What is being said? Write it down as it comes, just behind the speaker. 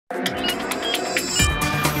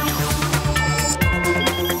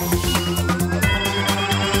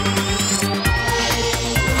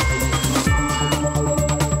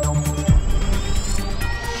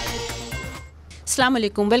अस्सलाम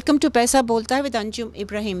वालेकुम, welcome to पैसा बोलता है विद अंजुम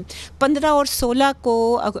इब्राहिम। 15 और 16 को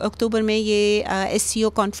अक्टूबर में ये SCO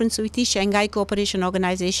कॉन्फ्रेंस हुई थी शंघाई कोऑपरेशन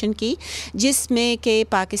ऑर्गेनाइजेशन की, जिसमें के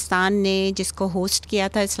पाकिस्तान ने जिसको होस्ट किया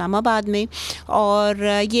था इस्लामाबाद में, और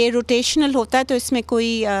ये रोटेशनल होता है, तो इसमें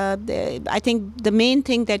कोई I think the main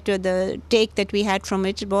thing that the take that we had from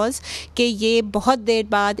it was कि ये बहुत देर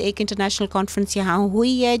बाद एक इंटरनेशनल कॉन्फ्रेंस यहाँ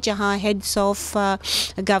हुई है जहाँ हेड्स ऑफ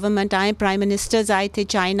गवर्नमेंट आए, प्राइम मिनिस्टर्स आए थे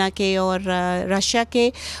चाइना के और रशिया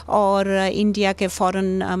के, और इंडिया के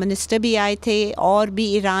फॉरेन मिनिस्टर भी आए थे, और भी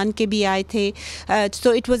ईरान के भी आए थे।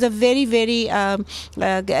 So it was a very very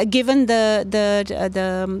given the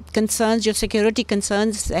concerns, जो सिक्योरिटी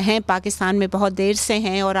कंसर्न्स हैं पाकिस्तान में बहुत देर से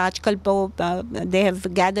हैं, और आजकल they have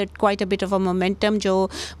gathered quite a bit of a momentum, जो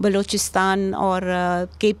बलूचिस्तान और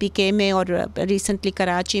KPK में और रिसेंटली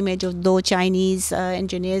कराची में जो 2 चाइनीज़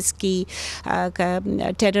इंजीनियर्स की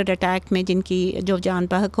टेरर अटैक में जिनकी जो जान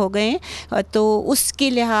बहक हो गए, तो उसके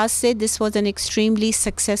लिहाज से this was an extremely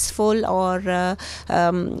successful और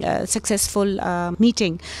सक्सेसफुल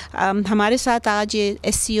मीटिंग। हमारे साथ आज ये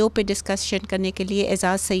SCO पे डिस्कशन करने के लिए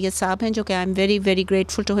एजाज़ सैयद साहब हैं, जो कि I am very very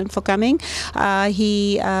grateful to him for coming.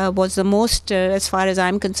 He was the most, as far as I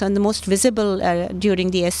am concern, the most visible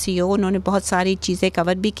during the SCO। उन्होंने बहुत सारी चीज़ें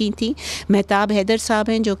कवर भी की थी। मेहताब हैदर साहब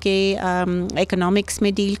हैं, जो कि इकोनॉमिक्स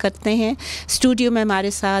में डील करते हैं। स्टूडियो में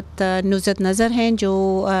हमारे साथ नुज़रत नज़र हैं, जो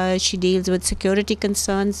she deals with security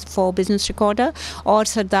concerns for business recorder, और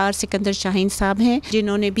सरदार सिकंदर शाहीन साहब हैं,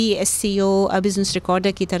 जिन्होंने भी SCO बिजनेस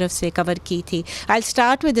रिकॉर्डर की तरफ से कवर की थी। I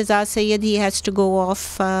start with Ejaz Syed, he has to go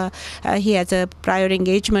of, he has a prior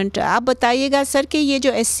engagement. आप बताइएगा सर कि ये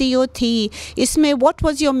जो SCO थी, इसमें what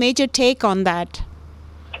was your major take on that?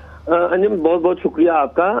 Anjum, बहुत बहुत शुक्रिया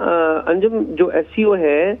आपका। अंजुम, जो SCO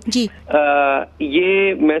है जी,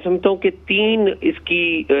 ये मैं समझता हूँ कि 3 इसकी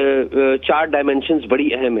 4 डायमेंशंस बड़ी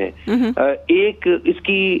अहम है। एक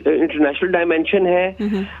इसकी इंटरनेशनल डायमेंशन है।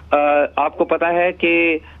 आपको पता है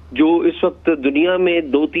कि जो इस वक्त दुनिया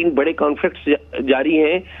में 2-3 बड़े कॉन्फ्लिक्ट्स जारी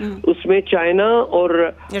हैं, उसमें चाइना और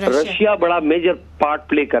रशिया बड़ा मेजर पार्ट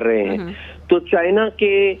प्ले कर रहे हैं। तो चाइना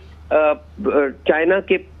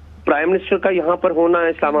के प्राइम मिनिस्टर का यहाँ पर होना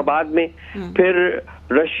इस्लामाबाद में, फिर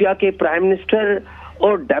रशिया के प्राइम मिनिस्टर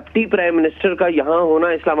और डिप्टी प्राइम मिनिस्टर का यहाँ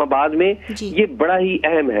होना इस्लामाबाद में, ये बड़ा ही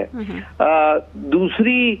अहम है।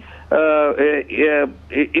 दूसरी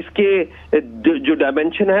इसके जो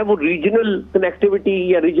डायमेंशन है वो रीजनल कनेक्टिविटी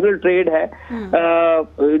या रीजनल ट्रेड है,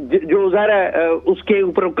 जो ज़ाहिर है उसके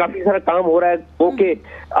ऊपर काफी सारा काम हो रहा है। ओके,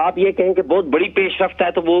 आप ये कहें कि बहुत बड़ी पेशरफ्त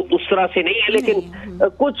है, तो वो उस तरह से नहीं है, लेकिन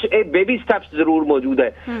कुछ बेबी स्टेप्स जरूर मौजूद है।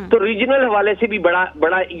 तो रीजनल हवाले से भी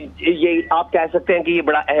बड़ा ये आप कह सकते हैं कि ये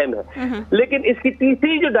बड़ा अहम है। लेकिन इसकी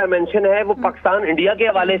तीसरी जो डायमेंशन है वो पाकिस्तान इंडिया के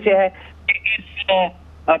हवाले से है। इस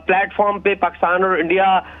प्लेटफॉर्म पे पाकिस्तान और इंडिया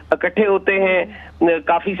इकट्ठे होते हैं,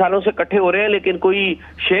 काफी सालों से इकट्ठे हो रहे हैं, लेकिन कोई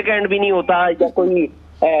शेक हैंड भी नहीं होता या कोई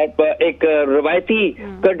एक रवायती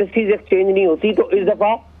कर्टसीज एक्सचेंज नहीं होती। तो इस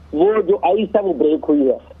दफा वो जो आइस है वो ब्रेक हुई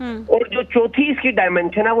है। और जो चौथी इसकी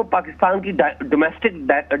डायमेंशन है वो पाकिस्तान की डोमेस्टिक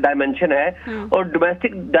डायमेंशन है। और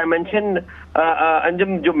डोमेस्टिक डायमेंशन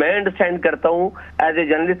अंजुम, जो मैं अंडरस्टैंड करता हूँ एज ए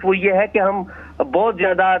जर्नलिस्ट, वो ये है कि हम बहुत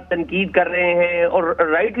ज्यादा तनकीद कर रहे हैं, और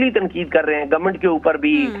राइटली तनकीद कर रहे हैं गवर्नमेंट के ऊपर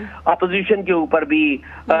भी, अपोजिशन के ऊपर भी।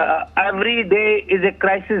 Every day is a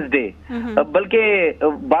crisis day, बल्कि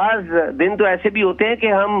बाज दिन तो ऐसे भी होते हैं कि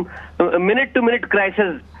हम मिनट टू मिनट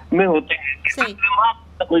क्राइसिस में होते हैं,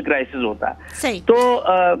 कोई क्राइसिस होता है। तो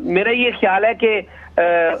मेरा ये ख्याल है कि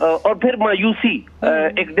और फिर मायूसी,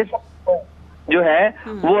 एक जो है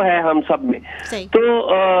वो है हम सब में। तो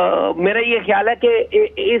मेरा ये ख्याल है कि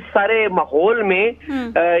इस सारे माहौल में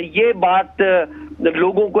ये बात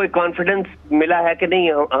लोगों को एक कॉन्फिडेंस मिला है कि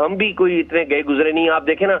नहीं, हम भी कोई इतने गए गुजरे नहीं। आप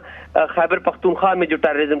देखें ना, खैबर पख्तूनख्वा में जो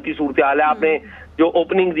टेररिज्म की सूरत हाल है, आपने जो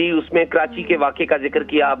ओपनिंग दी उसमें कराची के वाक़े का जिक्र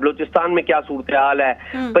किया, बलूचिस्तान में क्या सूरत हाल है,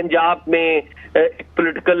 पंजाब में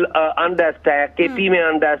पॉलिटिकल अनरेस्ट है, KP में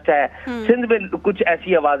अनरेस्ट है, सिंध में कुछ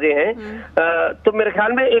ऐसी आवाजें हैं। तो मेरे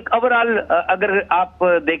ख्याल में एक ओवरऑल अगर आप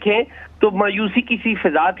देखें तो मायूसी की सी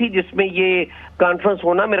फिजा थी जिसमें ये कॉन्फ्रेंस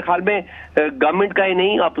होना, मेरे ख्याल में गवर्नमेंट का ही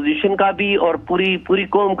नहीं, अपोजिशन का भी और पूरी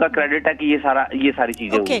कौम का क्रेडिट है कि ये सारी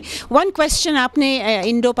चीजें। ओके, वन क्वेश्चन, आपने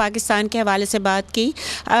इंडो पाकिस्तान के हवाले से बात की,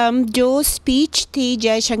 जो स्पीच थी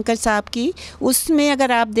जयशंकर साहब की, उसमें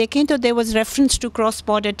अगर आप देखें तो there was reference to cross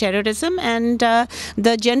border terrorism and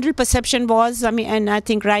the general perception was, I mean and I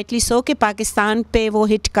think rightly so, कि पाकिस्तान पे वो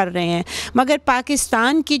हिट कर रहे हैं. मगर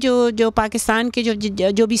पाकिस्तान की पाकिस्तान के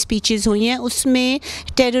जो भी स्पीचेस हुई हैं उसमें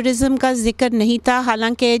टेररिज्म का जिक्र नहीं था.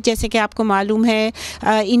 हालांकि जैसे कि आपको मालूम है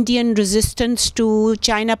Indian resistance to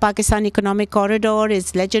China Pakistan economic corridor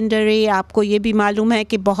is legendary. आपको ये भी मालूम है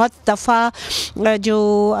कि बहुत दफ़ा जो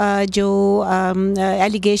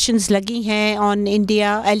एलिगेशंस लगी हैं ऑन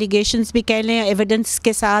इंडिया, एलिगेशंस भी कह लें, एविडेंस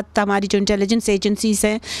के साथ हमारी जो इंटेलिजेंस एजेंसीज़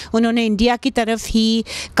हैं उन्होंने इंडिया की तरफ ही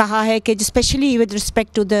कहा है कि specially with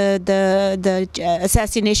respect to the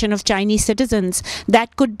assassination of Chinese citizens,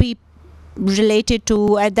 that could be related to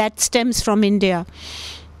that stems from India.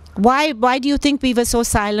 Why do you think we were so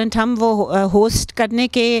silent? हम वो होस्ट करने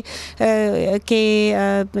के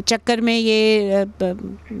चक्कर में ये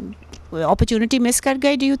अपॉर्चुनिटी मिस कर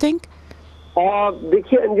गए, do you think?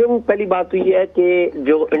 देखिए अंजुम, पहली बात तो ये है कि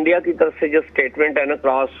जो इंडिया की तरफ से जो स्टेटमेंट है ना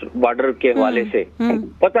क्रॉस बॉर्डर के हवाले से,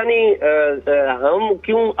 पता नहीं हम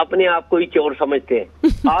क्यों अपने आप को ही चोर समझते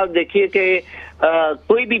हैं. आप देखिए कि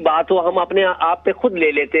कोई भी बात हो हम अपने आप पे खुद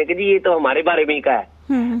ले लेते हैं कि जी ये तो हमारे बारे में ही का है.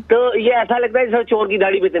 तो ये ऐसा लगता है जैसे चोर की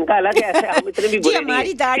दाढ़ी में तिनका. हालांकि ऐसे हम इतने भी बुरे नहीं हैं.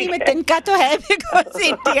 हमारी दाढ़ी में तिनका तो है बिकॉज़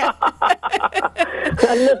इंडिया.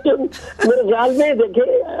 मेरे ख्याल में देखें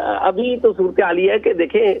अभी तो सूरत हाल है कि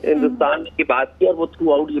देखें हिंदुस्तान की बात की और वो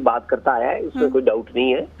थ्रू आउट ये बात करता है, इसमें कोई डाउट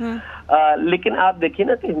नहीं है. लेकिन आप देखिए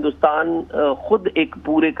ना कि हिंदुस्तान खुद एक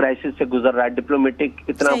पूरे क्राइसिस से गुजर रहा है. डिप्लोमेटिक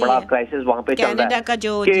इतना बड़ा क्राइसिस वहाँ पे चल रहा है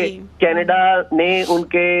कि कनाडा ने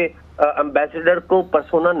उनके एम्बेसडर को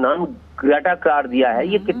पर्सोना नॉन ग्रेटा करार दिया है.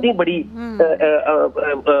 ये कितनी बड़ी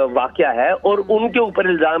वाकया है और उनके ऊपर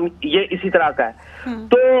इल्जाम ये इसी तरह का है.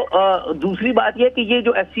 तो दूसरी बात ये कि ये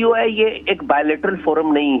जो एससीओ है ये एक बायलैटरल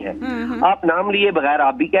फोरम नहीं है. आप नाम लिए बगैर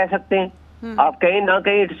आप भी कह सकते हैं, आप कहें ना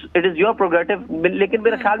कहें, इट इज योर प्रोग्रेटिव. लेकिन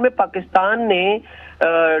मेरे ख्याल में पाकिस्तान ने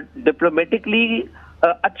डिप्लोमेटिकली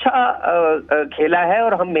अच्छा खेला है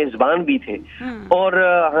और हम मेजबान भी थे और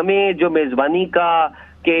हमें जो मेजबानी का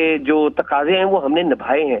के जो तकाजे हैं वो हमने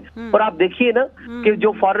निभाए हैं. और आप देखिए ना कि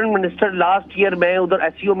जो फॉरेन मिनिस्टर लास्ट ईयर मैं उधर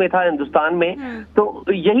एससीओ में था हिंदुस्तान में,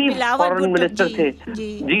 तो यही फॉरेन मिनिस्टर थे.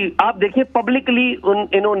 जी आप देखिए पब्लिकली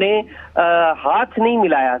इन्होंने हाथ नहीं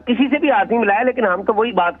मिलाया, किसी से भी हाथ नहीं मिलाया. लेकिन हम तो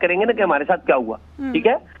वही बात करेंगे ना कि हमारे साथ क्या हुआ, ठीक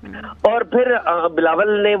है. और फिर बिलावल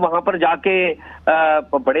ने वहां पर जाके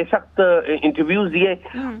बड़े सख्त इंटरव्यूज दिए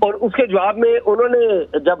और उसके जवाब में उन्होंने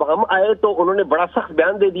जब हम आए तो उन्होंने बड़ा सख्त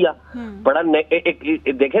बयान दे दिया. बड़ा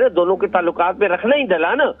देखे ना दोनों के ताल्लुकात में रखना ही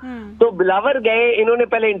डला ना. तो बिलावर गए, इन्होंने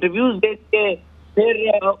पहले इंटरव्यूज दे के फिर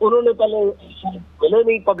उन्होंने पहले मिले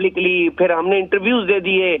नहीं पब्लिकली, फिर हमने इंटरव्यूज दे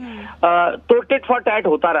दिए. तो टिट फॉर टैट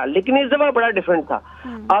होता रहा. लेकिन इस दफा बड़ा डिफरेंट था.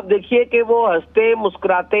 आप देखिए कि वो हंसते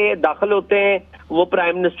मुस्कुराते दाखिल होते हैं, वो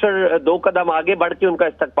प्राइम मिनिस्टर 2 कदम आगे बढ़ के उनका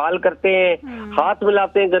इस्तकबाल करते हैं, हाथ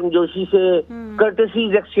मिलाते हैं गर्मजोशी से,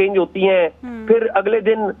 कर्टसीज एक्सचेंज होती हैं. फिर अगले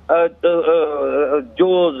दिन जो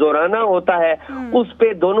जोराना होता है उस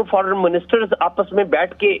पे दोनों फॉरेन मिनिस्टर्स आपस में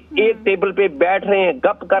बैठ के एक टेबल पे बैठ रहे हैं,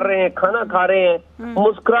 गप कर रहे हैं, खाना खा रहे हैं,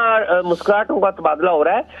 मुस्कुराहटों का तबादला हो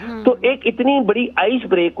रहा है. तो एक इतनी बड़ी आइस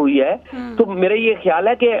ब्रेक हुई है. तो मेरा ये ख्याल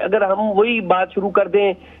है कि अगर हम वही बात शुरू कर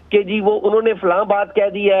दें कि जी वो उन्होंने फलां बात कह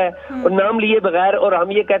दी है और नाम लिए बगैर और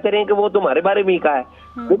हम ये कहते रहे कि वो तुम्हारे बारे में ही कहा है.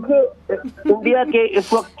 देखिए इंडिया के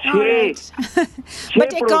इस वक्त 6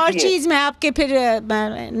 बट एक और चीज़ मैं आपके फिर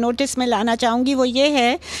नोटिस में लाना चाहूँगी, वो ये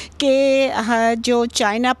है कि जो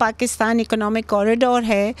चाइना पाकिस्तान इकोनॉमिक कॉरिडोर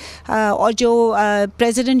है और जो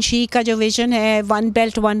प्रेसिडेंट शी का जो विज़न है one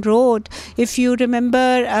belt one road, if you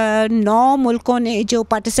remember 9 मुल्कों ने जो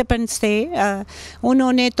पार्टिसिपेंट्स थे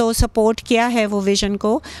उन्होंने तो सपोर्ट किया है वो विज़न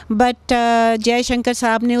को, बट जयशंकर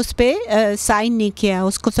साहब ने उस पर साइन नहीं किया,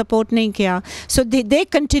 उसको सपोर्ट नहीं किया. सो they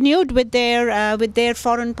continued with their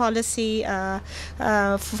foreign policy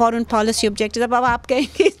objectives. अब आप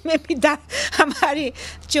कहेंगे इसमें भी हमारी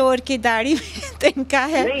चोर की दाढ़ी में तिनका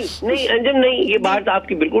है. नहीं अंजुम नहीं, ये बात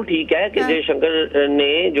आपकी बिल्कुल ठीक है कि जयशंकर ने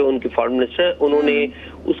जो उनके फॉरेन मिनिस्टर उन्होंने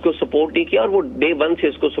उसको सपोर्ट नहीं किया और वो डे 1 से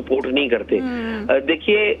उसको सपोर्ट नहीं करते.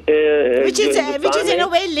 देखिए which is in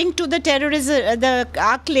a way linked to the terrorism,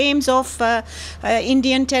 our claims of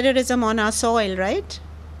Indian terrorism on our soil, right?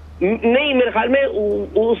 नहीं, मेरे ख्याल में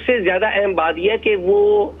उससे ज्यादा अहम बात यह है कि वो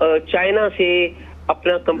चाइना से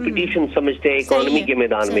अपना कंपटीशन समझते हैं इकोनॉमी के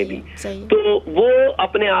मैदान में भी. तो वो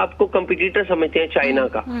अपने आप को कंपटीटर समझते हैं चाइना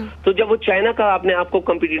का. तो जब वो चाइना का अपने आप को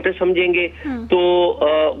कंपटीटर समझेंगे तो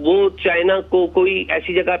वो चाइना को कोई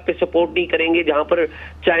ऐसी जगह पे सपोर्ट नहीं करेंगे जहां पर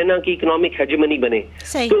चाइना की इकोनॉमिक हेजेमनी बने.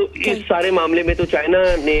 तो इस सारे मामले में तो चाइना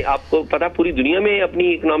ने, आपको पता, पूरी दुनिया में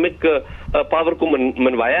अपनी इकोनॉमिक पावर को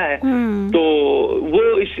मनवाया है. तो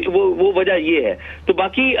वो वजह ये है। तो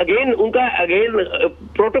बाकी अगेन उनका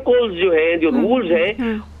प्रोटोकॉल्स जो हैं, जो रूल्स हैं,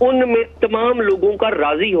 उनमें तमाम लोगों का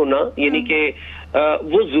राजी होना, यानी कि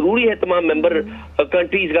वो जरूरी है तमाम मेंबर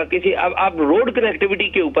कंट्रीज का। किसी अब आप रोड कनेक्टिविटी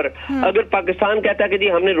के ऊपर अगर पाकिस्तान कहता है कि जी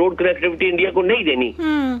हमने रोड कनेक्टिविटी इंडिया को नहीं देनी,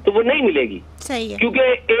 तो वो नहीं मिलेगी। सही है। क्योंकि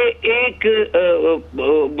एक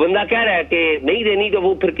बंदा कह रहा है कि नहीं देनी, तो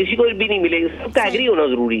वो फिर किसी को भी नहीं मिलेगी। सबका एग्री होना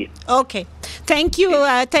जरूरी है। Okay.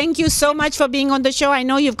 Thank you so much for being on the show. I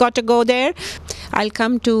know you've got to go there. I'll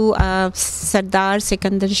come to सरदार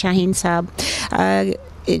सिकंदर शाहीन साहब।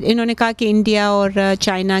 इन्होंने कहा कि इंडिया और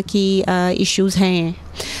चाइना की इश्यूज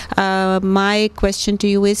हैं। My question to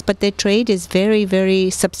you is, but the trade is very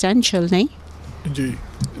very substantial, नहीं?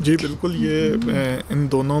 जी बिल्कुल। ये इन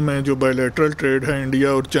दोनों में जो बायलैटरल ट्रेड है इंडिया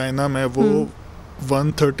और चाइना में, वो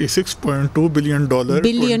 $136.2 बिलियन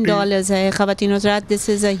है। ख़वातीन हज़रात, this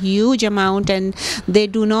is a huge amount and they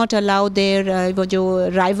do not allow there, वो जो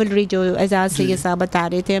राइवलरी जो एजाज से ये साहब बता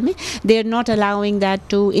रहे थे हमें, they are not allowing that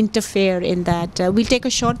to interfere in that. We'll take a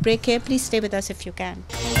short break here, please stay with us if you can.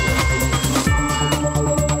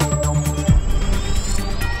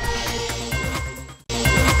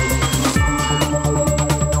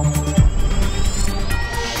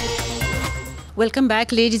 Welcome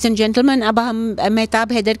back ladies and gentleman. अब हम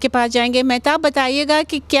मेहताब हैदर के पास जाएंगे। मेहताब, बताइएगा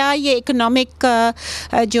कि क्या ये इकोनॉमिक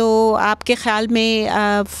जो आपके ख्याल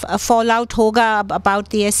में फॉल आउट होगा about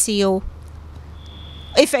the SCO,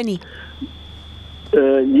 if any?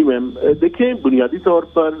 Ji ma'am, देखिए बुनियादी तौर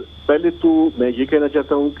पर पहले तो मैं ये कहना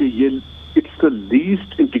चाहता हूँ कि ये it's the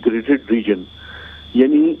least integrated reason.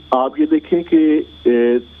 यानी आप ये देखें कि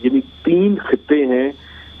यानी 3 खित्ते हैं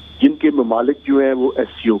जिनके ममालिक जो है वो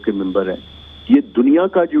SCO के मेंबर हैं। ये दुनिया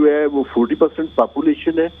का जो है वो 40%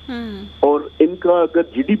 पॉपुलेशन है, और इनका अगर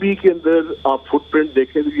GDP के अंदर आप फुटप्रिंट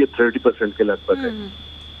देखें तो ये 30% के लगभग है।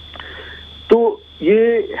 तो ये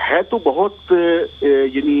है तो बहुत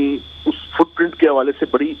यानी उस फुटप्रिंट के हवाले से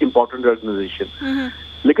बड़ी इंपॉर्टेंट ऑर्गेनाइजेशन।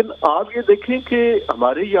 लेकिन आप ये देखें कि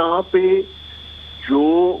हमारे यहाँ पे जो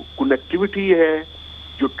कनेक्टिविटी है,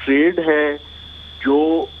 जो ट्रेड है, जो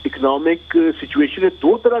इकोनॉमिक सिचुएशन है,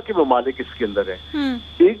 2 तरह के ममालिक इसके अंदर है।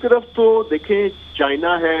 एक तरफ तो देखें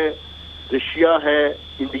चाइना है, रशिया है,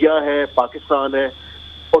 इंडिया है, पाकिस्तान है,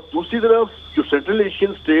 और दूसरी तरफ जो सेंट्रल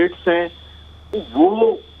एशियन स्टेट्स हैं वो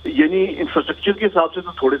यानी इंफ्रास्ट्रक्चर के हिसाब से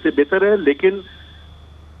तो थोड़े से बेहतर है, लेकिन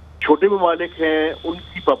छोटे ममालिक हैं,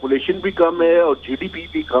 उनकी पॉपुलेशन भी कम है और GDP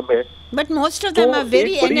भी कम है। But most of them are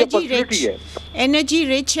very energy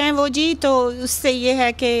rich हैं वो जी। तो उससे ये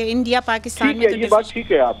है कि इंडिया पाकिस्तान में तो ये बात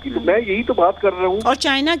ठीक है आपकी, तो मैं यही तो बात कर रहा हूँ। और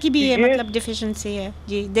चाइना की भी ये मतलब डिफिशिएंसी है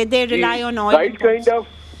जी। They rely on oil.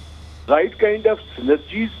 Right kind of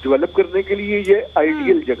synergies develop करने के लिए ये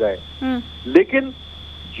आइडियल जगह है। लेकिन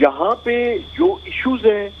यहाँ पे जो इश्यूज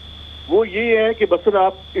हैं वो ये है कि बस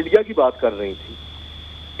आप इंडिया की बात कर रही थी।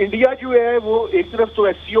 इंडिया जो है वो एक तरफ तो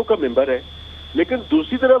SCO का मेंबर है, लेकिन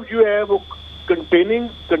दूसरी तरफ जो है वो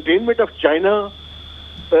कंटेनमेंट ऑफ चाइना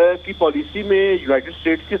की पॉलिसी में यूनाइटेड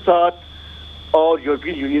स्टेट्स के साथ और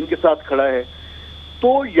यूरोपियन यूनियन के साथ खड़ा है।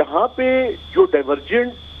 तो यहाँ पे जो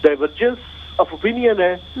डाइवर्जेंस ऑफ ओपिनियन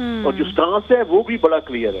है और जो स्टांस है वो भी बड़ा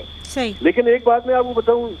क्लियर है। सही। लेकिन एक बात मैं आपको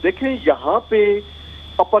बताऊं, देखें यहाँ पे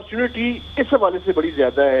अपॉर्चुनिटी इस हवाले से बड़ी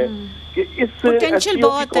ज्यादा है कि इस पोटेंशियल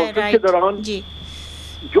बहुत है के दौरान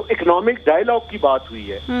जो इकोनॉमिक डायलॉग की बात हुई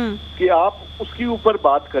है कि आप उसके ऊपर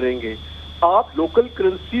बात करेंगे, आप लोकल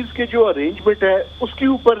करेंसीज के जो अरेंजमेंट है उसके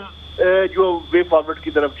ऊपर जो वे फॉरवर्ड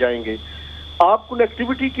की तरफ जाएंगे, आप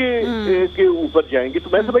कनेक्टिविटी के ऊपर जाएंगे। तो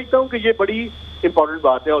मैं समझता हूँ कि ये बड़ी इंपॉर्टेंट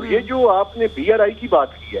बात है। और ये जो आपने BRI की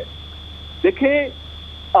बात की है, देखें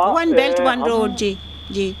वन बेल्ट वन रोड जी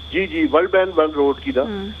वर्ल्ड बैंक वन रोड की ना,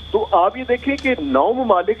 तो आप ये देखें कि 9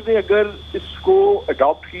 ममालिक ने अगर इसको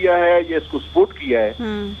अडॉप्ट किया है या इसको सपोर्ट किया है,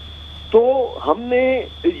 तो हमने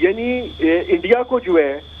यानी इंडिया को जो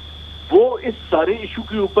है वो इस सारे इशू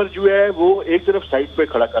के ऊपर जो है वो एक तरफ साइड पे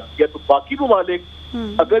खड़ा कर दिया। तो बाकी ममालिक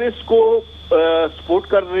अगर इसको सपोर्ट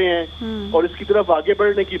कर रहे हैं और इसकी तरफ आगे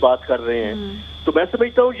बढ़ने की बात कर रहे हैं, तो मैं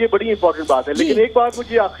समझता हूँ ये बड़ी इंपॉर्टेंट बात है। लेकिन एक बात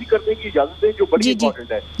मुझे आखिरी करने की इजाजत है जो बड़ी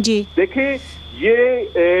इंपॉर्टेंट है। देखें, ये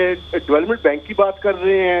डेवलपमेंट बैंक की बात कर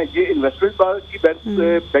रहे हैं, ये इन्वेस्टमेंट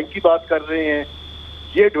बैंक की बात कर रहे हैं,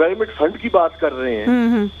 ये डेवलपमेंट फंड की बात कर रहे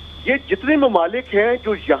हैं। ये जितने ममालिक हैं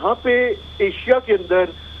जो यहाँ पे एशिया के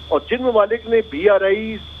अंदर और जिन ममालिक ने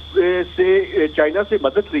BRI से चाइना से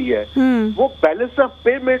मदद ली है, वो बैलेंस ऑफ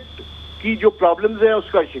पेमेंट की जो प्रॉब्लम्स है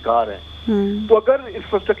उसका शिकार है। तो अगर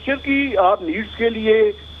इंफ्रास्ट्रक्चर की आप नीड्स के लिए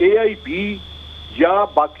AIB یا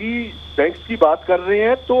باقی بینکس کی بات کر رہے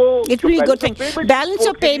ہیں تو it will good thing. Balance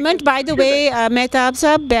of payment by the وے مہتاب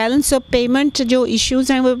صاحب, بیلنس آف پیمنٹ جو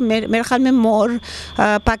ایشوز ہیں وہ میرے خیال میں مور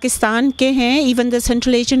پاکستان کے ہیں. Even the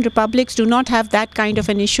central Asian republics do not have that kind of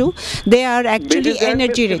an issue. They are actually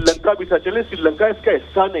energy rich. Sri Lanka بھی تھا, چلے سری لنکا اس کا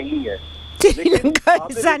حصہ نہیں ہے, سری لنکا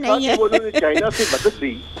ایسا نہیں ہے. انہوں نے چائنا سے مدد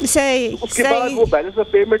لی, صحیح, اس کے بعد وہ بیلنس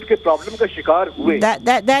آف پیمنٹ کے پرابلم کا شکار ہوئے.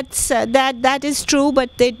 That is true,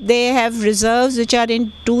 but they have reserves which are in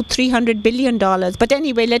 $200-300 billion. But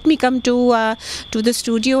anyway, let me come to the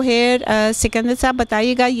studio here. Sikandar صاحب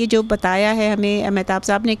بتائیے گا, یہ جو بتایا ہے ہمیں مہتاب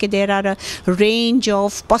صاحب نے کہ there are a range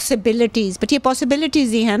of possibilities, but یہ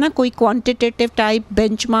possibilities ہی ہیں نا, کوئی quantitative type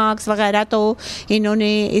benchmarks وغیرہ تو انہوں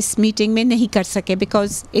نے اس میٹنگ میں نہیں کر سکے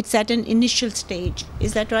because it's at an initial stage.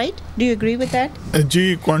 Is that right? Do you agree with that? G,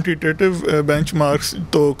 quantitative bench marks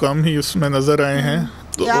تو کم ہی اس میں نظر آئے ہیں.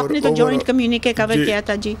 آپ نے تو جوائنٹ کمیونیکے کور کیا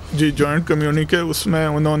تھا. جی جوائنٹ کمیونیکے, اس میں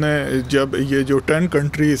انہوں نے جب یہ جو 10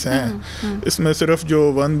 کنٹریز ہیں اس میں صرف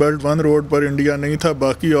جو ون بیلٹ ون روڈ پر انڈیا نہیں تھا,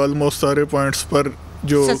 باقی آلموسٹ سارے پوائنٹس پر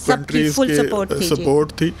جو کنٹریز کی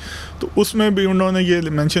سپورٹ تھی, تو اس میں بھی انہوں نے یہ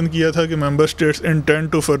مینشن کیا تھا کہ member states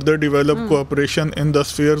intend to further develop cooperation in the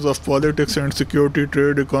اسفیئرز of politics and security,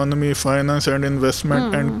 trade, economy, finance and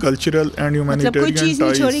investment and cultural and humanitarian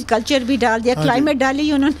ties. Culture بھی ڈال دیا, کلائمیٹ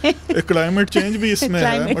ڈالی انہوں نے, کلائمیٹ چینج بھی اس میں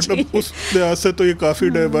ہے. مطلب اس لحاظ سے تو یہ کافی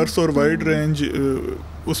ڈائیورس اور وائڈ رینج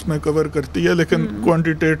اس میں کور کرتی ہے, لیکن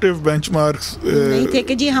کوانٹیٹیو بینچ مارکس نہیں تھے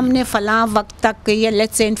کہ جی ہم نے فلاں وقت تک یا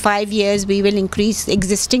let's say in 5 years we will increase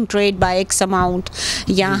existing trade by X amount,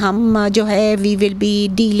 یا ہم جو ہے we will be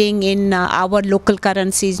dealing in our local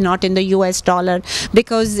currencies not in the US dollar,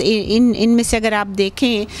 because ان میں سے اگر آپ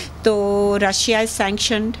دیکھیں تو Russia is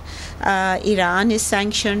sanctioned, Iran is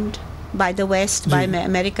sanctioned by the West, by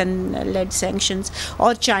American led sanctions,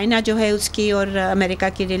 اور چائنا جو ہے اس کی اور امریکہ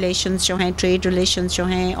کی ریلیشنز جو ہیں, ٹریڈ ریلیشنز جو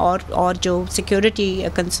ہیں اور جو سیکورٹی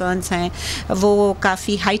کنسرنس ہیں وہ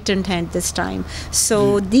کافی ہائٹنڈ ہیں this time.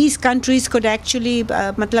 So these countries could actually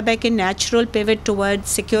مطلب ہے کہ natural pivot toward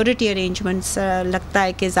security arrangements لگتا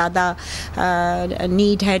ہے کہ زیادہ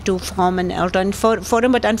نیڈ ہے to form an alternate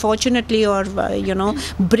forum, but unfortunately اور یو نو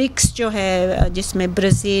برکس جو ہے جس میں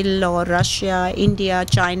برازیل اور رشیا, انڈیا,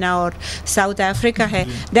 چائنا اور South Africa ہے,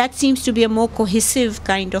 that seems to be a more cohesive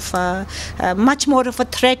kind of much more of a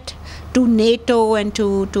threat to NATO and to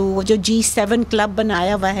جو G7 club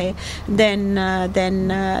بنایا ہوا ہے then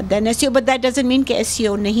SEO, but that doesn't mean کہ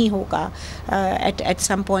SEO نہیں ہوگا at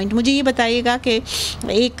some point. مجھے یہ بتائیے گا کہ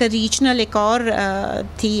ایک ریجنل ایک اور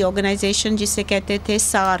تھی آرگنائزیشن جسے کہتے تھے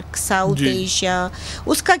سارک, ساؤتھ ایشیا,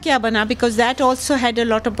 اس کا کیا بنا, because that also had a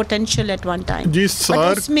lot of potential at one time.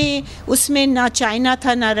 But اس میں نہ چائنا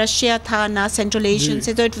تھا, نہ رشیا تھا, نہ سینٹرل ایشین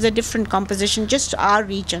سے, تو it was a different composition, just our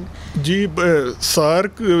region. G,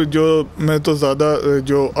 SAARC جو میں تو زیادہ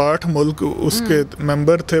جو 8 ملک اس کے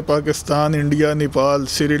ممبر تھے, پاکستان, انڈیا, نیپال,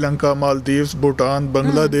 سری لنکا, مالدیوز, بھوٹان,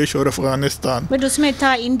 بنگلہ دیش اور افغانستان. بٹ اس میں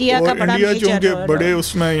تھا انڈیا کا بڑا چونکہ بڑے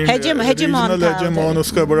اس میں ریجنل ہیجمون,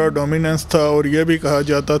 اس کا بڑا ڈومیننس تھا, اور یہ بھی کہا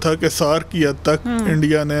جاتا تھا کہ سارک کی حد تک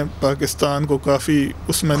انڈیا نے پاکستان کو کافی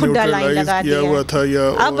اس میں نیوٹرلائز کیا ہوا تھا. یا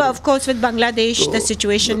اب آف کورس ود بنگلہ دیش the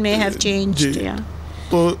situation may have changed.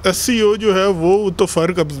 تو SCO جو ہے وہ تو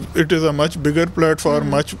فرق, it is a much bigger plate form,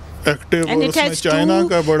 much active, اور اس میں چائنا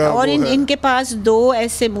کا بڑا, اور ان کے پاس 2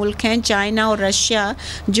 ایسے ملک ہیں, چائنا اور رشیا,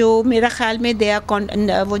 جو میرا خیال میں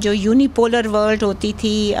وہ جو یونیپولر ورلڈ ہوتی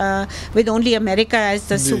تھی with only America as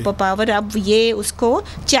the super power, اب یہ اس کو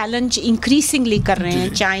چیلنج انکریزنگلی کر رہے ہیں,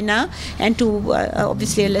 China and to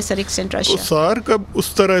obviously a lesser extent Russia. SAARC اب اس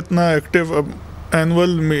طرح اتنا ایکٹیو, اب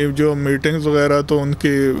اینول جو میٹنگز وغیرہ تو ان کے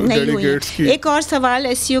ڈیلیگیٹس کی. ایک اور سوال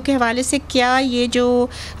SEO کے حوالے سے, کیا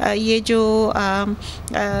یہ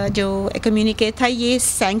جو کمیونیکے تھا یہ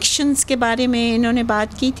سینکشنز کے بارے میں انہوں نے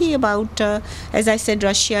بات کی تھی, about as I said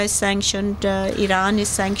Russia is sanctioned, Iran is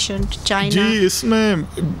sanctioned, China. جی, اس میں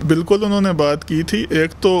بالکل انہوں نے بات کی تھی.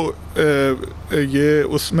 ایک تو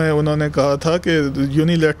یہ اس میں انہوں نے کہا تھا کہ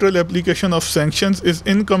unilateral application of sanctions is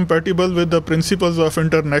incompatible with the principles of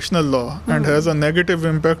international law and has a negative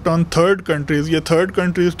impact on third countries. یہ تھرڈ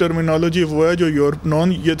کنٹریز ٹرمینالوجی وہ ہے جو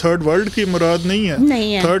یہ تھرڈ ورلڈ کی مراد نہیں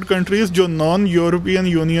ہے. تھرڈ کنٹریز جو naan European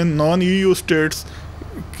union, naan EU status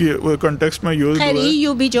کی کنٹیکسٹ میں یوز ہوا ہے.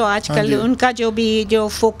 EU بھی جو آج کل ان کا جو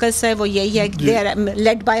فوکس ہے وہ یہی ہے, دے آر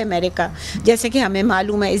لیڈ بائی امریکہ. جیسے کہ ہمیں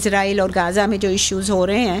معلوم ہے اسرائیل اور غازہ میں جو ایشوز ہو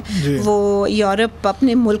رہے ہیں وہ یورپ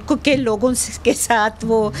اپنے ملک کے لوگوں کے ساتھ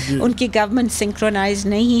وہ ان کی گورنمنٹ سنکرونائز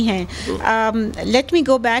نہیں ہے. Let me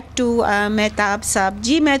go back to Mahtab صاحب.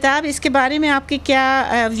 جی مہتاب, اس کے بارے میں آپ کے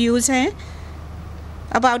کیا ویوز ہیں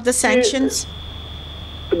اباؤٹ دا سینکشنز؟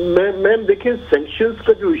 میم دیکھیں, سینکشنز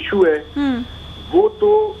کا جو ایشو ہے وہ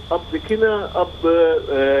تو اب دیکھیں نا, اب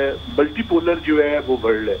ملٹی پولر جو ہے وہ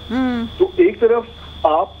ورلڈ ہے, تو ایک طرف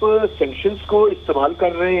آپ سینکشنز کو استعمال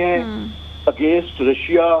کر رہے ہیں اگینسٹ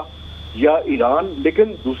رشیا یا ایران,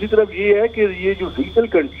 لیکن دوسری طرف یہ ہے کہ یہ جو ریجنل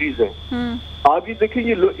کنٹریز ہیں, آپ یہ دیکھیں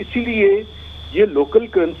یہ اسی لیے یہ لوکل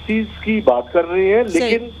کرنسیز کی بات کر رہے ہیں,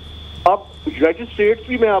 لیکن اب یونائٹڈ اسٹیٹس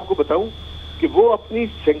بھی میں آپ کو بتاؤں کہ وہ اپنی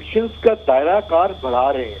سینکشنز کا دائرہ کار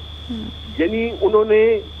بڑھا رہے ہیں. یعنی انہوں نے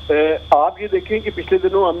آپ یہ دیکھیں کہ پچھلے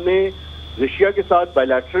دنوں ہم نے رشیا کے ساتھ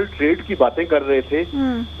بائیلیٹرل ٹریڈ کی باتیں کر رہے تھے,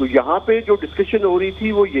 تو یہاں پہ جو ڈسکشن ہو رہی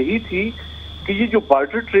تھی وہ یہی تھی کہ یہ جو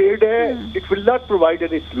بارٹر ٹریڈ ہے it will not provide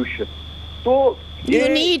any solution. تو you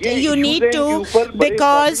need to,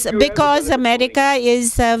 because America is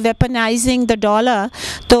weaponizing the dollar,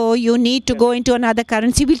 so you need to go into another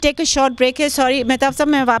currency. We'll take a short break here. Sorry Mahtab صاحب,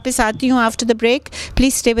 میں واپس آتی ہوں after the break.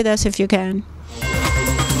 Please stay with us if you can.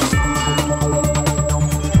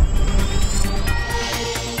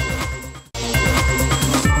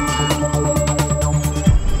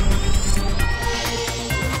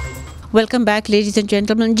 Welcome back ladies and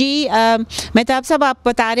gentleman. جی مہتاب صاحب, آپ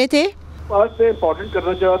بتا رہے تھے. آج میں امپورٹنٹ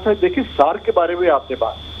کرنا چاہا تھا, دیکھیں سارک کے بارے میں آپ نے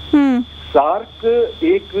بات, سارک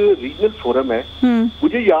ایک ریجنل فورم ہے.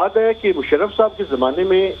 مجھے یاد ہے کہ مشرف صاحب کے زمانے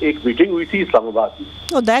میں ایک میٹنگ ہوئی تھی اسلام آباد میں.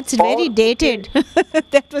 Oh, that's very dated.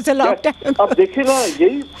 That was a long time ago. اب دیکھیں نا,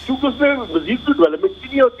 یہی کیونکہ اس میں مزید کوئی ڈیولپمنٹ بھی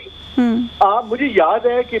نہیں ہوتی. آپ مجھے یاد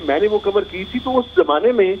ہے کہ میں نے وہ کور کی تھی, تو اس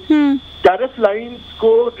زمانے میں ٹیرف لائنز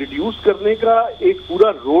کو ریڈیوس کرنے کا ایک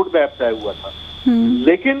پورا روڈ میپ طے ہوا تھا,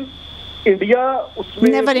 لیکن انڈیا اس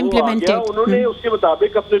میں انہوں نے اس کے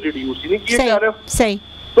مطابق اپنے ریڈیوس ہی نہیں کیے ٹیرف,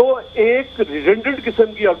 تو ایک ریڈنڈنٹ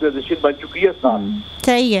قسم کی آرگنائزیشن بن چکی ہے.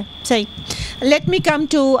 صحیح ہے, صحیح. Let me come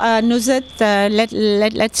to Nuzhat.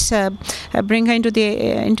 Let's bring her into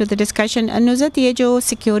the discussion. Nuzhat, یہ جو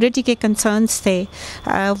سیکیورٹی کے کنسرنس تھے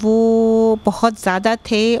وہ بہت زیادہ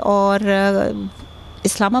تھے اور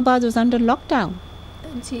اسلام آباد واز انڈر لاک ڈاؤن.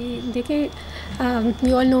 جی دیکھیں,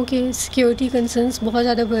 وی آل نو کہ سیکیورٹی کنسرنس بہت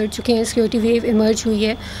زیادہ بڑھ چکے ہیں, سیکیورٹی ویو ایمرج ہوئی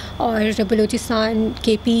ہے, اور بلوچستان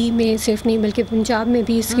کے پی میں صرف نہیں بلکہ پنجاب میں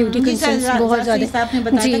بھی سیکیورٹی کنسرنس بہت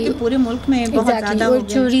زیادہ. جی پورے ملک میں بہت زیادہ. اور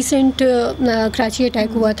جو ریسنٹ کراچی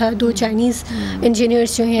اٹیک ہوا تھا, 2 چائنیز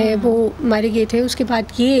انجینئرس جو ہیں وہ مارے گئے تھے, اس کے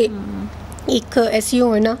بعد یہ ایک ایس ای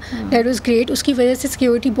او ہے نا, دیٹ واز گریٹ. اس کی وجہ سے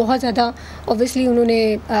سیکیورٹی بہت زیادہ, اوبویسلی انہوں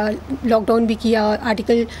نے لاک ڈاؤن بھی کیا,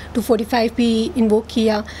 آرٹیکل 245 بھی انووک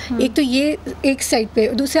کیا. ایک تو یہ ایک سائڈ پہ,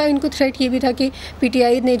 دوسرا ان کو تھریٹ یہ بھی تھا کہ پی ٹی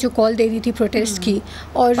آئی نے جو کال دے دی تھی پروٹیسٹ کی,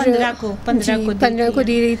 اور 15 کو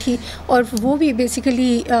دے رہی تھی, اور وہ بھی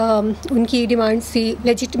بیسیکلی ان کی ڈیمانڈس تھی,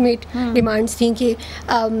 لیجیٹمیٹ ڈیمانڈس تھیں کہ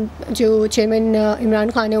جو چیئرمین عمران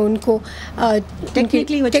خان ہیں ان کو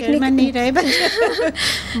ٹیکنیکلی وہ چیئرمین نہیں رہے,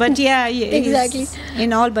 but exactly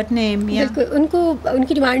in all but NAM. بالکل, ان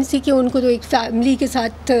کی ڈیمانڈ تھی کہ ان کو تو ایک فیملی کے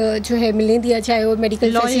ساتھ جو ہے ملنے دیا جائے, اور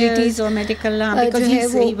میڈیکل فیسلٹیز اور میڈیکل جو ہے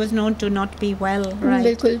وہ was known to not be well.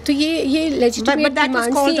 بالکل, تو یہ لیجیٹمیٹ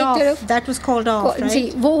ڈیمانڈ تھی ایک طرف. That was called of. جی,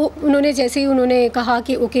 وہ انہوں نے جیسے ہی انہوں نے کہا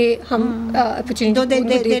کہ اوکے ہم اپرچونٹی دیں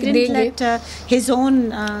گے ہز اون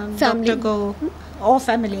فیملی کو اور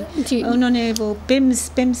فیملی, انہوں نے وہ پمس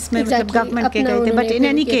میں مطلب گورنمنٹ کے گئے تھے. بٹ ان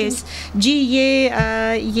اینی کیس جی,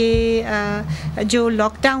 یہ جو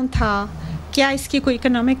لاک ڈاؤن تھا, کیا اس کی کوئی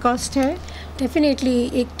اکنامک کاسٹ ہے؟ ڈیفینیٹلی.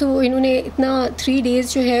 ایک تو انہوں نے اتنا 3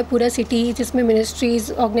 days جو ہے پورا سٹی جس میں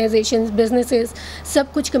منسٹریز, آرگنائزیشنز, بزنسز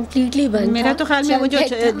سب کچھ کمپلیٹلی بند. میرا تو خیال میں وہ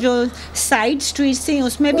جو سائڈ اسٹریٹس تھیں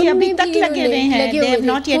اس میں بھی ابھی تک لگے ہوئے ہیں.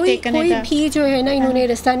 کوئی بھی جو ہے نا, انہوں نے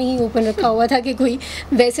رستہ نہیں اوپن رکھا ہوا تھا کہ کوئی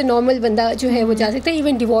ویسے نارمل بندہ جو ہے وہ جا سکتا ہے.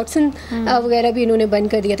 ایون ڈیوارٹسن وغیرہ بھی انہوں نے بند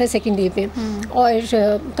کر دیا تھا 2nd day پہ, اور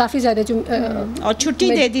کافی زیادہ جو اور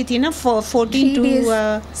چھٹی دے دی تھی نا 14 to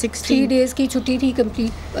 16 3 days کی چھٹی تھی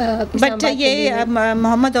کمپلیٹ. بٹ یہ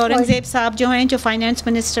محمد اورنگزیب صاحب جو ہیں, جو فائنانس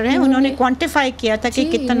منسٹر ہیں, انہوں نے کوانٹیفائی کیا تھا کہ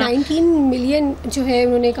کتنا 19 ملین جو ہے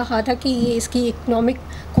انہوں نے کہا تھا کہ یہ اس کی اکنامک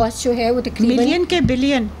کاسٹ جو ہے وہ تقریباً ملین کے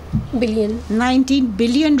بلین 19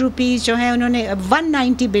 بلین روپیز جو ہیں انہوں نے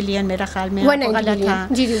 190 بلین میرا خیال میں غلط تھا.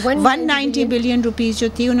 190 بلین روپیز جو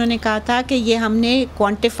تھی انہوں نے کہا تھا کہ یہ ہم نے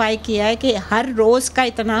کوانٹیفائی کیا ہے کہ ہر روز کا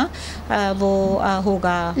اتنا وہ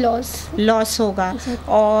ہوگا لاس ہوگا.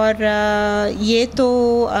 اور یہ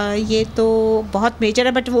تو بہت میجر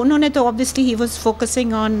ہے. بٹ انہوں نے تو obviously he was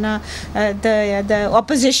focusing on the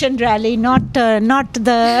opposition rally, not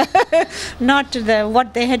the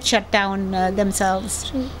what they had shut down themselves.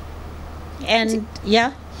 And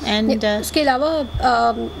yeah, and उसके अलावा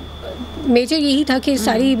मेजर यही था कि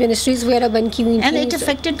सारी मिनिस्ट्रीज वगैरह बंद की हुई थी and it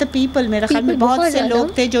affected the people. मेरे ख्याल में बहुत से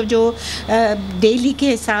लोग थे जो डेली के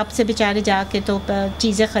हिसाब से बेचारे जाके तो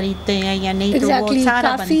चीज़ें खरीदते हैं या नहीं, तो वो सारा बंद था.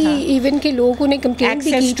 काफ़ी इवन के लोगों ने कंप्लेन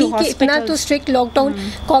भी की थी कि इतना तो स्ट्रिक्ट लॉकडाउन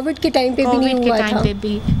कोविड के टाइम पे भी नहीं हुआ था.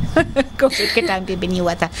 कोविड के टाइम पे भी नहीं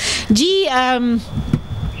हुआ था. जी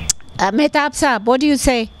मेहताब साहब, व्हाट डू यू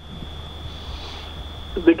से?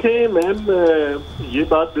 देखिए मैम, ये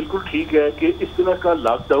बात बिल्कुल ठीक है कि इस तरह का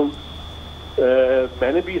लॉकडाउन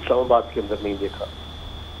मैंने भी इस्लामाबाद के अंदर नहीं देखा.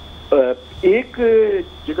 एक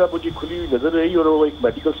जगह मुझे खुली हुई नजर रही और वो एक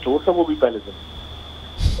मेडिकल स्टोर था, वो भी पहले दिन,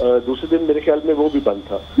 दूसरे दिन मेरे ख्याल में वो भी बंद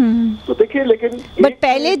था. तो देखिए, लेकिन बट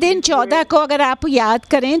पहले दिन 14 को अगर आप याद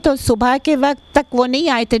करें तो सुबह के वक्त तक वो नहीं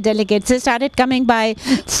आए थे delegates, started coming by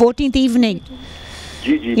 14th evening.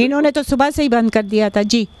 जी जी, इन्होंने तो सुबह से ही बंद कर दिया था.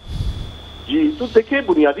 जी जी. तो देखिए,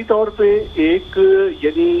 बुनियादी तौर पे एक,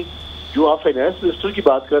 यानी जो आप फाइनेंस मिनिस्टर की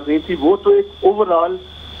बात कर रही थी, वो तो एक ओवरऑल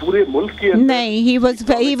पूरे मुल्क के अंदर नहीं, he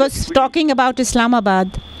was talking about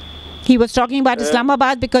Islamabad. He was talking about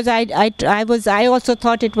Islamabad because I also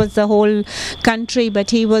thought it was the whole country, but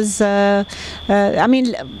he was I mean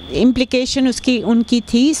implication उनकी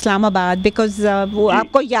थी इस्लामाबाद, because वो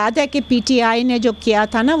आपको याद है कि PTI ने जो किया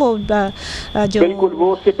था ना, वो जो बिल्कुल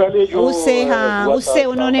वो उससे पहले जो उससे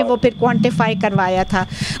उन्होंने वो फिर क्वांटिफाई करवाया था.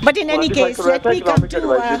 But in any case let me come to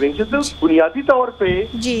बुनियादी तौर पे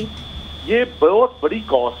जी, ये बहुत बड़ी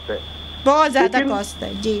कॉस्ट है, बहुत ज़्यादा कॉस्ट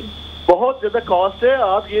है. जी, बहुत ज्यादा कॉस्ट है.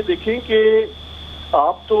 आप ये देखें कि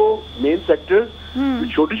आप तो मेन सेक्टर,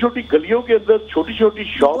 छोटी छोटी गलियों के अंदर छोटी छोटी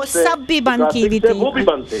शॉप, वो सब भी बंद की हुई थी, वो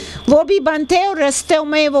भी बंद थे और रास्तों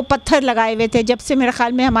में वो पत्थर लगाए हुए थे. जब से मेरे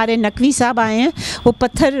ख्याल में हमारे नकवी साहब आए हैं, वो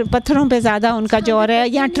पत्थरों पे ज्यादा उनका जोर है.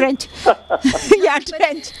 यहाँ trench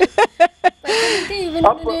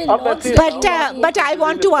but I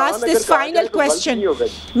want to ask this final question.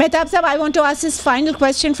 Mehtab sahab, I want to ask this final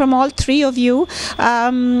question from all three of you.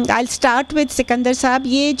 I'll start with Sikandar साहब.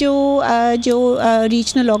 ये जो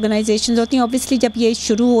रीजनल ऑर्गेनाइजेशंस होती हैं, ऑब्वियसली जब ये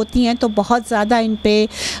शुरू होती हैं तो बहुत ज़्यादा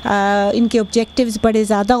इनके ऑब्जेक्टिव्स बड़े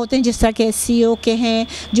ज़्यादा होते हैं, जिस तरह के SCO के हैं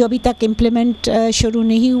जो अभी तक इम्प्लीमेंट शुरू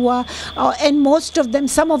नहीं हुआ. And most of them,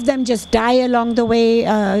 some of them just die along the way,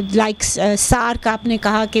 like SAARC. आपने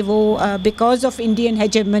कहा कि वो because of Indian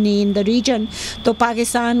hegemony in the reason, तो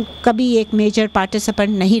पाकिस्तान कभी एक मेजर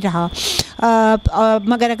पार्टिसिपेंट नहीं रहा.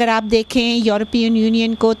 मगर अगर आप देखें यूरोपियन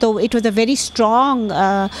यूनियन को, तो it was a very strong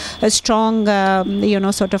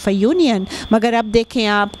sort of a union. मगर अब देखें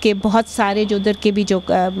आपके बहुत सारे जो उधर के भी जो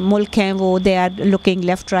मुल्क हैं, वो they are looking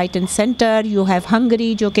left, right and centre. You have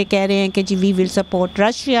Hungary जो कि कह रहे हैं कि जी we will support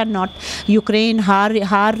Russia, not Ukraine.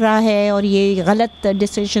 हार रहा है और ये गलत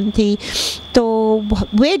डिसीजन थी. तो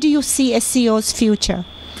where do you see SCO's future?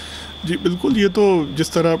 जी बिल्कुल, ये तो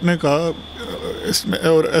जिस तरह आपने कहा इसमें,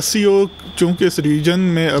 और SCO चूँकि इस रीजन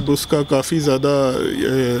में अब उसका काफ़ी ज़्यादा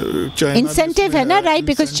इंसेंटिव है ना, right,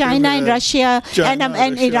 because China and Russia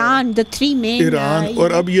and Iran, the three main. Iran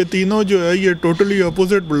और अब ये तीनों जो है, ये टोटली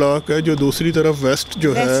अपोजिट ब्लॉक है. जो दूसरी तरफ वेस्ट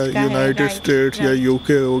जो है, यूनाइटेड स्टेट्स या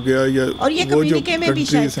UK हो गया, या वो जो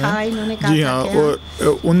कंट्रीज हैं, जी हाँ,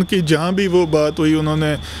 और उनकी जहाँ भी वो बात हुई,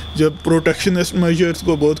 उन्होंने जब प्रोटेक्शनिस्ट मेजर्स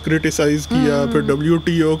को बहुत क्रिटिसाइज किया, फिर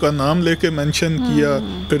WTO का नाम लेके मेंशन किया,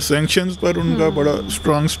 फिर सैंक्शंस पर उनका बड़ा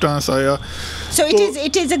स्ट्रॉन्ग स्टांस आया. So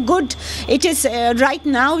it is a good, it is right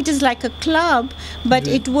now it is like a club, but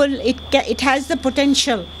it has the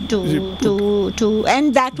potential to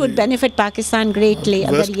and that would benefit Pakistan greatly.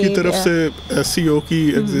 Waste की तरफ से SCO की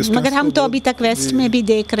existence, मगर हम तो अभी तक वेस्ट में भी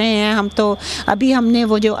देख रहे हैं. हम तो अभी हमने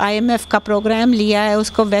वो जो IMF का प्रोग्राम लिया है,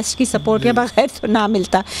 उसको वेस्ट की सपोर्ट के बगैर तो ना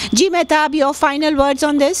मिलता. जी Mehtab, your final words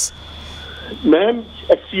on this? Ma'am,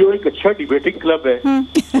 SCO एक अच्छा डिबेटिंग क्लब है.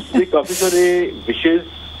 उसमें काफी सारे विशेष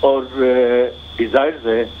और डिजायर्स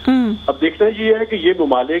हैं. अब देखना ये है कि ये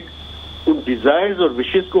ममालिक उन डिजायर्स और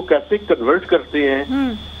विशेष को कैसे कन्वर्ट करते हैं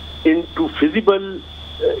इनटू फिजिबल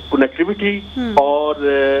कनेक्टिविटी और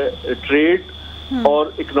ट्रेड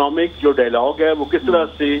और इकोनॉमिक जो डायलॉग है वो किस तरह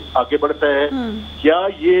से आगे बढ़ता है. क्या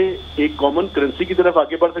ये एक कॉमन करेंसी की तरफ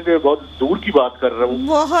आगे बढ़ सकते हैं? बहुत दूर की बात कर रहा हूँ,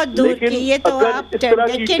 बहुत दूर की. ये तो आप इस तरह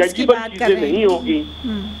की टेंजिबल चीजें नहीं होगी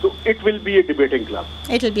तो it will be A debating club.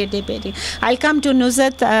 It will be A debating. I come to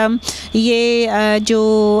नुज़रत. ये जो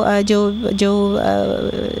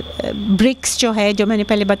ब्रिक्स जो है, जो मैंने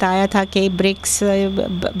पहले बताया था कि BRICS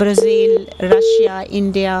Brazil, Russia,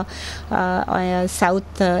 India,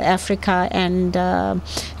 south Africa and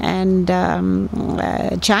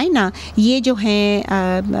China, ये जो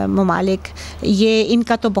हैं ममालिक, ये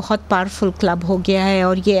इनका तो बहुत पावरफुल क्लब हो गया है,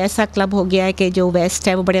 और ये ऐसा क्लब हो गया है कि जो वेस्ट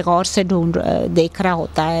है वो बड़े गौर से देख रहा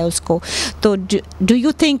होता है उसको. तो do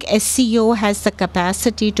you think SCO has the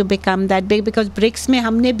capacity to become that big? Because BRICS में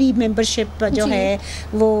हमने भी मेंबरशिप जो है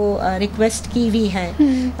वो रिक्वेस्ट की हुई है,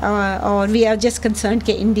 और वी आर जस्ट कंसर्न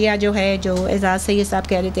कि इंडिया जो है, जो एजाज सैयद साहब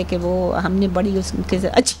कह रहे थे कि वो हमने बड़ी उसके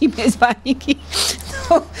अच्छी मेज़बानी की,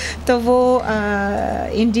 तो वो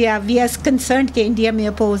इंडिया, वी आर कंसर्न कि इंडिया में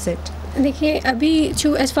अपोज इट. देखिए, अभी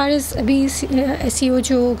जो एज़ फार एज़ अभी SCO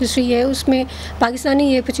जो गुजरी है उसमें पाकिस्तानी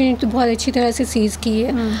ये अपॉर्चुनिटी बहुत अच्छी तरह से सीज़ की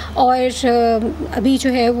है, और अभी जो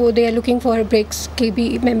है वो they are looking for BRICS की भी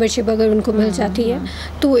मेंबरशिप अगर उनको मिल जाती है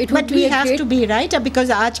तो it would be have to be right,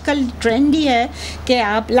 because आजकल ट्रेंड ही है कि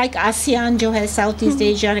आप लाइक आसियान जो है साउथ ईस्ट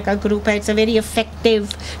एशिया का ग्रुप है, it's a very effective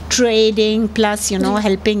trading plus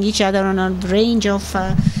helping each other on a range of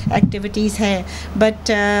activities है.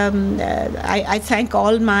 But I thank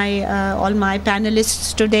all my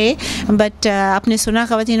panelists today. But आपने सुना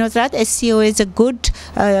ख़वातीन हज़रात, SCO is a good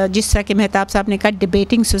जिस तरह के मेहताब साहब ने कहा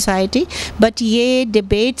डिबेटिंग सोसाइटी, बट ये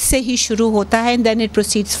डिबेट से ही शुरू होता है and then it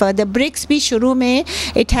proceeds further. BRICS भी शुरू में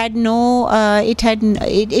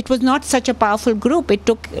it was not such a powerful group. It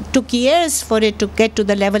took years for it to get to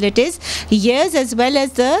the level it is, years as well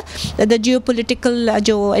as the geopolitical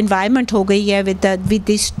जो environment हो गई है with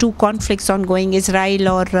these two conflicts ongoing, Israel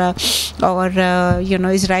और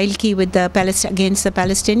Israel की with the against the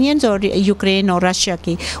Palestinians और Ukraine और Russia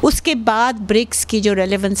की. उसके बाद ब्रिक्स की जो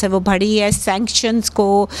रेलेवेंस है वो बढ़ी है. सैंक्शंस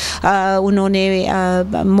को उन्होंने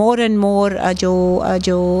मोर एंड मोर जो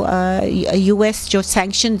US जो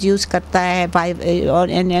सैंक्शंस यूज़ करता है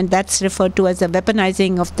and that's referred to as a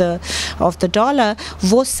weaponizing of the dollar,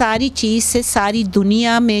 वो सारी चीज़ से सारी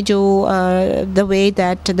दुनिया में जो the way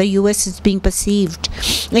that the US is being perceived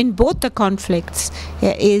in both the conflicts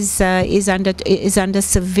is under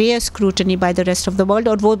severe scrutiny by the rest of the world.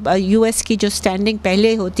 और वो US की जो स्टैंडिंग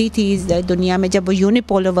पहले होती थी दुनिया में जब वो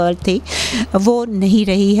यूनिपोलर वर्ल्ड थी वो नहीं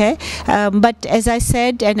रही है. But as I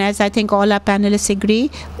said and as I think all our panelists agree,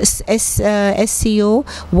 SCO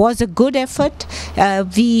was a good effort.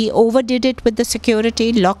 We overdid it with the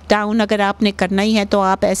security. Lockdown अगर आपने करना ही है तो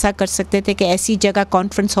आप ऐसा कर सकते थे कि ऐसी जगह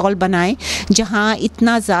कॉन्फ्रेंस हॉल बनाएं जहां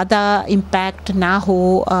इतना ज़्यादा इम्पैक्ट ना हो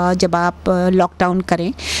जब आप लॉकडाउन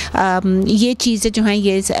करें. ये चीज़ें जो हैं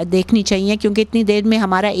ये देखनी चाहिए क्योंकि इतनी देर में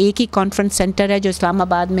हमारा एक ही कॉन्फ्रेंस सेंटर है जो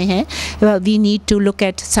इस्लामाबाद में है. We need to look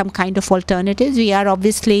at some kind of alternatives. We are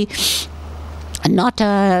obviously not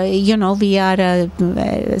we are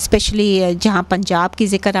especially जहाँ पंजाब की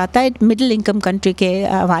ज़िक्र आता है मिडिल इनकम कंट्री के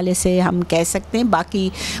हवाले से हम कह सकते हैं.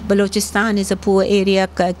 बाकी Balochistan is a poor area.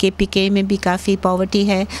 KPK में भी काफ़ी पॉवर्टी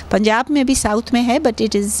है. पंजाब में भी साउथ में है बट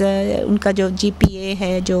इट इज़ उनका जो GPA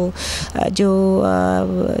है जो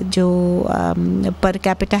पर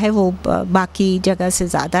कैपिटा है वो बाकी जगह से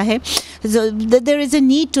ज़्यादा है. There is a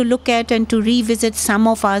need to look at and to revisit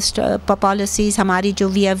some of our policies. हमारी जो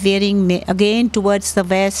we are veering again towards the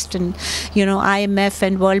west and IMF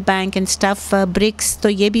and World Bank and stuff. BRICS तो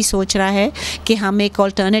ये भी सोच रहा है कि हम एक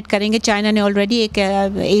alternate करेंगे. चाइना ने already एक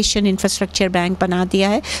Asian Infrastructure Bank बना दिया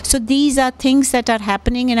है. So these are things that are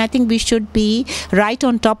happening and I think we should be right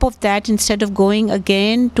on top of that instead of going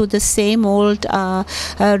again to the same old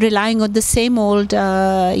relying on the same old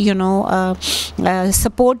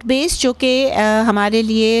support base जो कि हमारे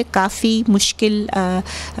लिए काफ़ी मुश्किल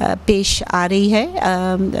पेश आ रही है.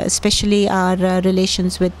 Especially our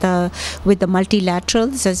relations with the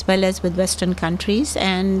multilaterals as well as with Western countries,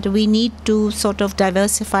 and we need to sort of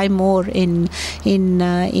diversify more in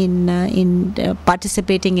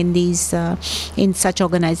participating in these in such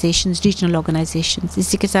organizations, regional organizations.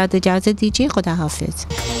 इसी के साथ इजाज़त दीजिए. खुदा हाफिज़.